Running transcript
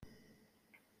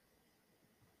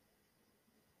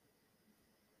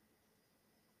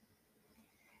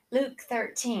Luke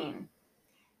 13.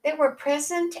 There were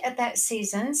present at that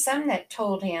season some that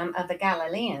told him of the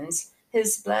Galileans,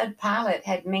 whose blood Pilate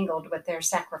had mingled with their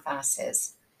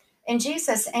sacrifices. And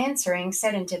Jesus answering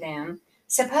said unto them,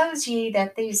 Suppose ye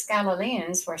that these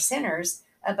Galileans were sinners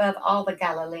above all the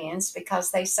Galileans,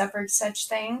 because they suffered such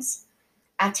things?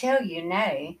 I tell you,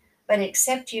 nay, but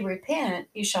except ye repent,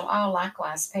 ye shall all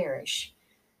likewise perish.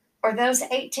 Or those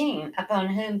 18 upon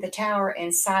whom the tower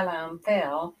in Siloam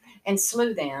fell and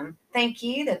slew them, think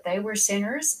ye that they were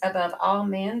sinners above all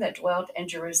men that dwelt in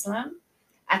Jerusalem?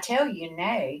 I tell you,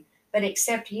 nay, but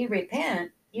except ye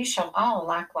repent, ye shall all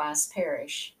likewise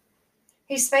perish.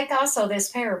 He spake also this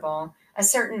parable: A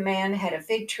certain man had a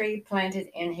fig tree planted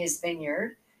in his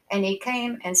vineyard, and he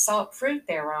came and sought fruit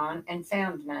thereon, and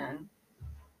found none.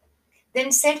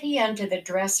 Then said he unto the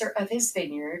dresser of his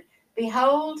vineyard,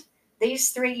 Behold,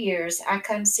 these 3 years I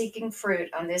come seeking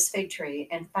fruit on this fig tree,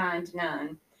 and find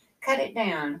none. Cut it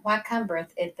down; why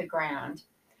cumbereth it the ground?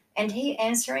 And he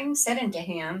answering said unto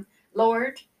him,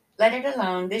 Lord, let it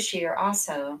alone this year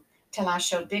also, till I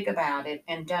shall dig about it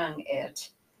and dung it.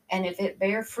 And if it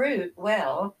bear fruit,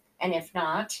 well; and if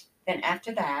not, then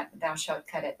after that thou shalt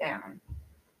cut it down.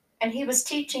 And he was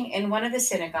teaching in one of the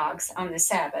synagogues on the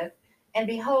Sabbath, and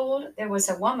behold, there was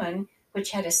a woman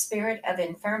which had a spirit of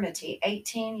infirmity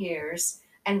 18 years,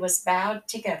 and was bowed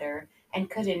together, and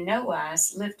could in no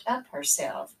wise lift up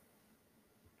herself.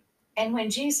 And when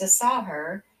Jesus saw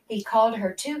her, he called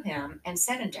her to him, and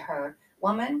said unto her,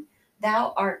 Woman,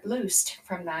 thou art loosed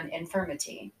from thine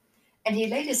infirmity. And he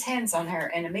laid his hands on her,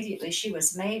 and immediately she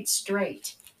was made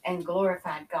straight, and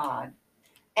glorified God.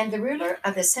 And the ruler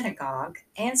of the synagogue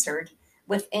answered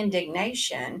with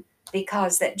indignation,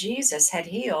 because that Jesus had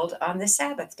healed on the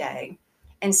Sabbath day,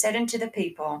 and said unto the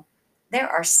people, There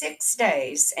are 6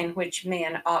 days in which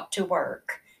men ought to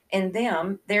work. In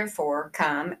them therefore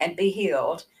come and be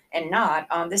healed, and not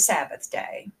on the Sabbath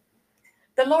day.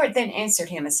 The Lord then answered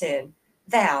him and said,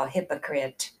 Thou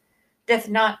hypocrite, doth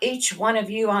not each one of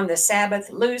you on the Sabbath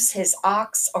loose his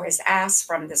ox or his ass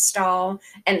from the stall,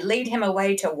 and lead him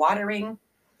away to watering?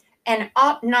 And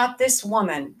ought not this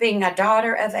woman, being a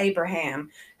daughter of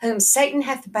Abraham, whom Satan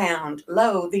hath bound,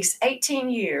 lo, these 18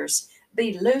 years,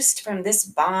 be loosed from this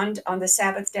bond on the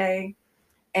Sabbath day?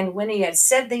 And when he had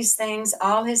said these things,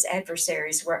 all his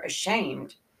adversaries were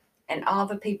ashamed, and all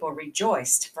the people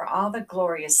rejoiced for all the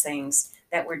glorious things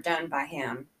that were done by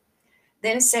him.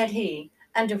 Then said he,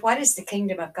 Unto what is the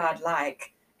kingdom of God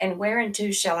like? And whereunto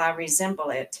shall I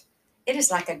resemble it? It is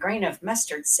like a grain of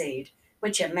mustard seed,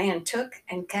 which a man took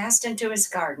and cast into his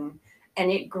garden,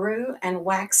 and it grew and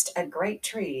waxed a great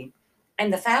tree,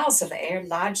 and the fowls of the air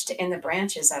lodged in the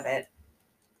branches of it.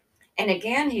 And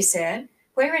again he said,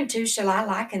 Whereunto shall I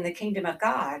liken the kingdom of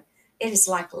God? It is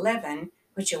like leaven,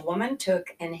 which a woman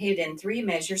took and hid in 3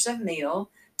 measures of meal,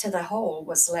 till the whole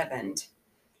was leavened.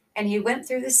 And he went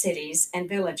through the cities and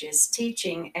villages,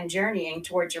 teaching and journeying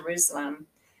toward Jerusalem.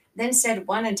 Then said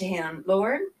one unto him,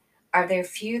 Lord, are there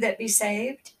few that be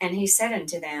saved? And he said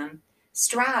unto them,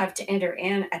 Strive to enter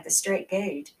in at the strait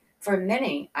gate, for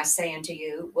many, I say unto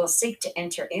you, will seek to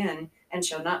enter in, and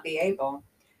shall not be able.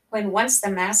 When once the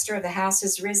master of the house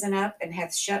is risen up, and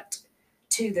hath shut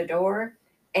to the door,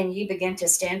 and ye begin to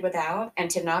stand without, and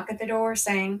to knock at the door,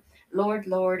 saying, Lord,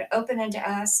 Lord, open unto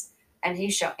us, and he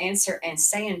shall answer and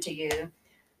say unto you,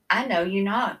 I know you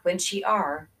not whence ye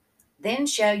are. Then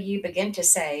shall you begin to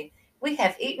say, We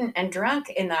have eaten and drunk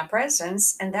in thy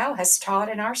presence, and thou hast taught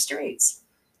in our streets.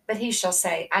 But he shall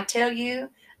say, I tell you,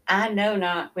 I know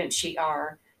not whence ye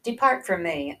are. Depart from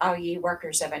me, all ye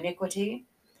workers of iniquity.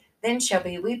 Then shall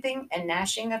be weeping and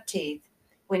gnashing of teeth,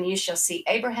 when ye shall see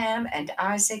Abraham and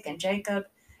Isaac and Jacob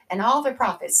and all the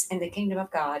prophets in the kingdom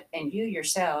of God, and you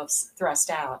yourselves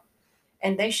thrust out.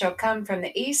 And they shall come from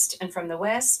the east and from the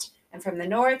west, and from the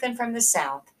north and from the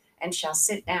south, and shall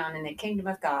sit down in the kingdom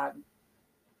of God.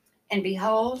 And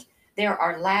behold, there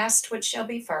are last which shall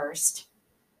be first,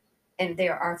 and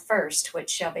there are first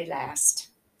which shall be last.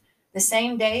 The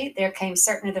same day there came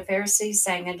certain of the Pharisees,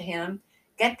 saying unto him,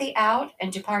 Get thee out,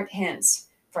 and depart hence,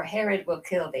 for Herod will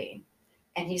kill thee.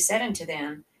 And he said unto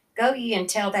them, Go ye and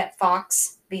tell that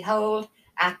fox, Behold,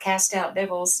 I cast out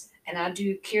devils, and I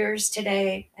do cures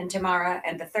today and tomorrow,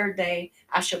 and the third day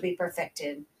I shall be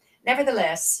perfected.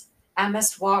 Nevertheless, I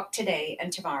must walk today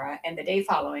and tomorrow, and the day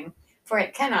following, for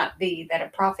it cannot be that a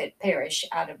prophet perish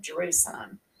out of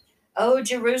Jerusalem. O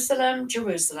Jerusalem,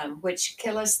 Jerusalem, which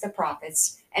killest the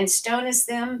prophets, and stonest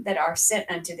them that are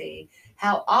sent unto thee,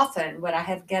 how often would I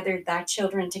have gathered thy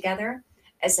children together,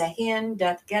 as a hen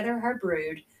doth gather her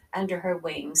brood under her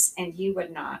wings, and ye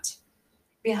would not.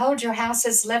 Behold, your house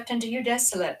is left unto you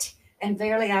desolate. And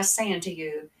verily I say unto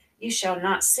you, You shall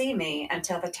not see me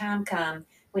until the time come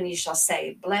when you shall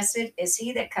say, Blessed is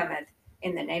he that cometh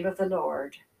in the name of the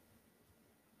Lord.